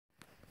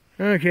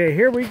Okay,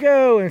 here we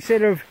go.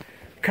 Instead of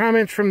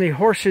comments from the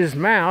horse's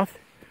mouth,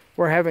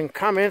 we're having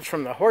comments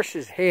from the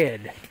horse's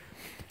head.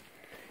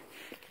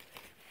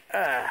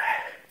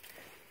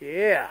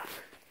 Yeah.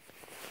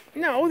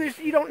 No,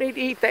 you don't need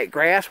to eat that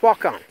grass.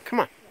 Walk on. Come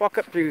on, walk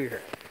up through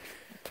here.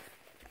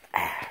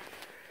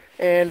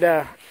 And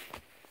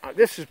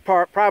this is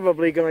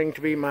probably going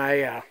to be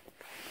my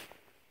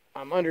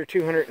I'm under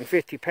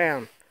 250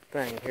 pound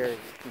thing here. You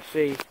can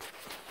see.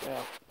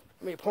 Let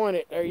me point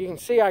it there. You can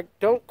see I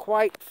don't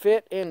quite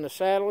fit in the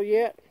saddle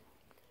yet.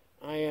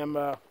 I am,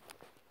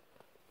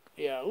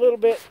 yeah, a little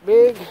bit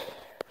big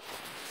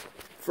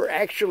for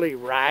actually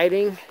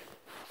riding.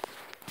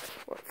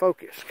 What,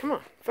 focus? Come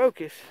on,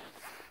 focus.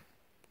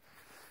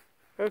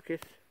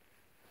 Focus.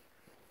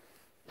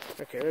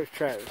 Okay, let's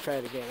try it. Try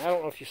it again. I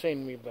don't know if you've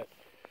seen me, but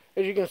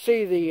as you can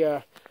see,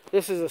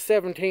 this is a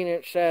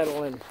 17-inch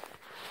saddle, and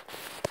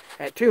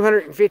at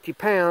 250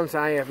 pounds,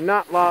 I have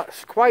not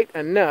lost quite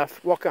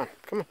enough. Walk on.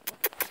 Come on.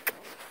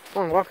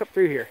 Come on, walk up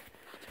through here.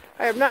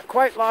 I have not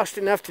quite lost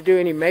enough to do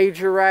any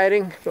major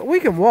riding, but we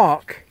can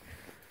walk,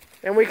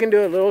 and we can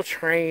do a little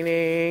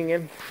training,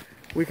 and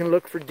we can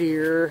look for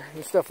deer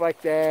and stuff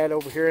like that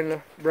over here in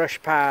the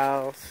brush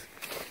piles.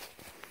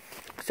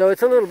 So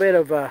it's a little bit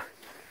of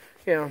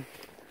you know,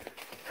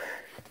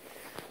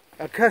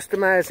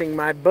 customizing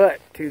my butt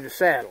to the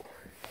saddle.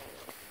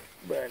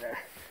 But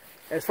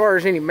as far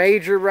as any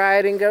major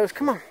riding goes,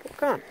 come on,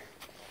 walk on.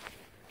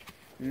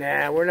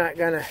 Nah, we're not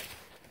gonna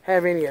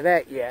have any of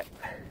that yet.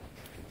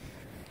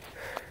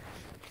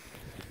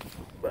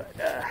 But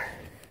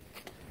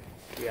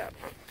yeah,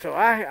 so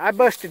I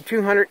busted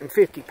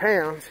 250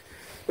 pounds,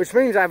 which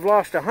means I've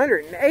lost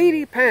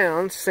 180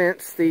 pounds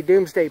since the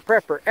Doomsday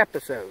Prepper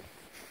episode.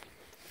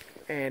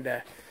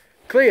 And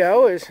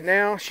Cleo is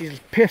now, she's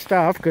pissed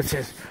off because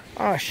says,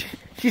 oh,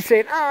 she's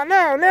saying, oh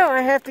no,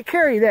 I have to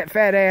carry that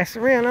fat ass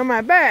around on my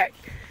back.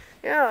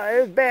 You know,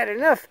 it was bad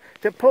enough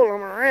to pull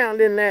him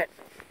around in that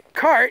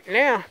cart.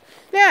 Now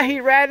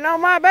he's riding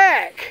on my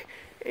back.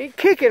 He's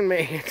kicking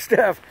me and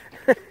stuff.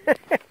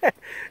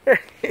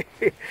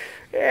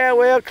 Yeah,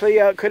 well,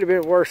 Cleo, it could have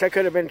been worse. I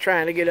could have been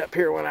trying to get up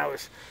here when I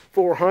was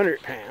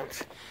 400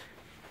 pounds.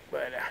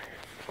 But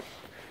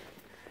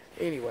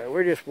anyway,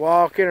 we're just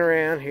walking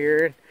around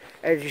here.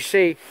 As you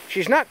see,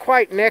 she's not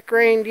quite neck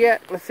reined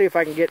yet. Let's see if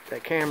I can get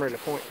the camera to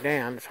point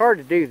down. It's hard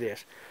to do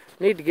this.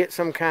 I need to get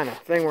some kind of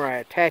thing where I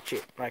attach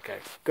it like a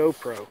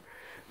GoPro.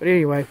 But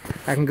anyway,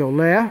 I can go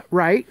left,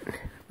 right,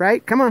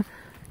 come on,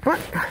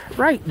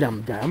 right,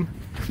 dum-dum.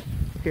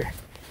 Here,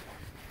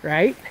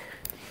 right,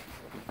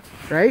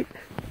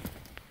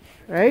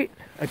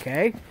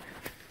 okay.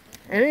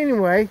 And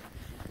anyway,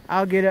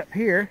 I'll get up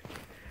here,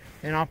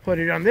 and I'll put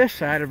it on this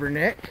side of her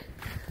neck,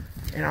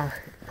 and I'll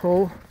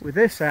pull with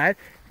this side,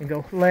 and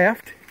go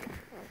left,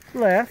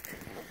 left.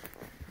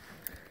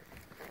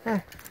 Do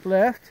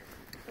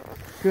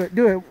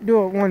it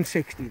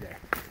 160 there.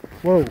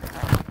 Whoa.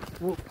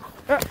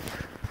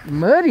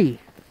 Muddy.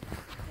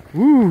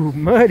 Ooh,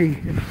 muddy.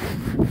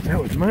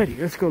 That was muddy.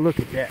 Let's go look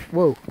at that.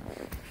 Whoa.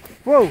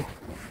 Whoa.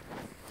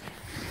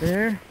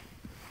 There.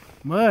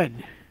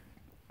 Mud.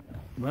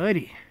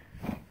 Muddy.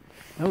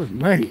 That was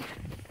muddy.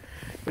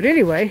 But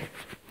anyway,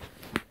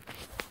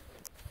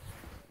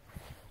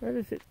 why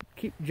does it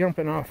keep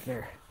jumping off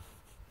there?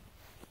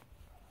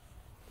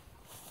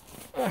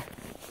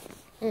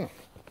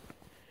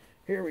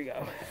 Here we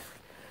go.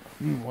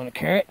 Want a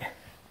carrot?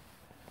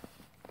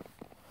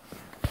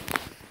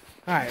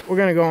 Alright, we're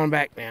gonna go on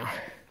back now.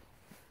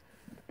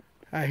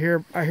 I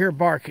hear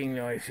barking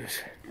noises.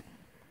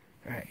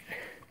 Alright.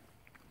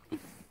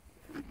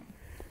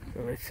 So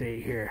let's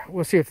see here.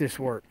 We'll see if this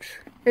works.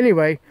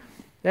 Anyway,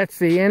 that's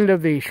the end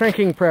of the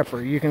shrinking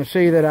prepper. You can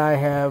see that I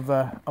have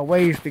a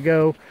ways to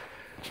go.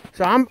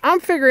 So I'm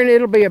figuring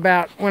it'll be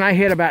about, when I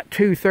hit about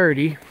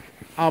 230,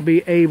 I'll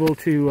be able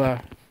to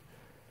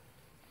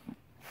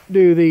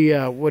do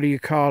the, what do you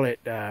call it,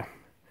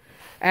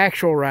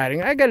 actual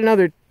riding. I got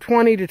another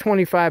 20 to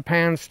 25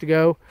 pounds to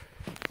go.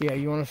 Yeah,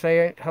 you want to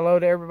say hello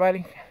to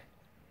everybody?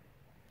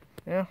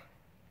 Yeah?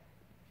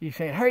 You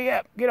saying, hurry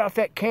up, get off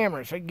that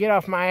camera, so get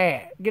off my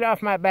ass, get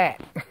off my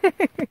back.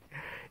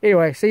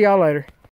 Anyway, see y'all later.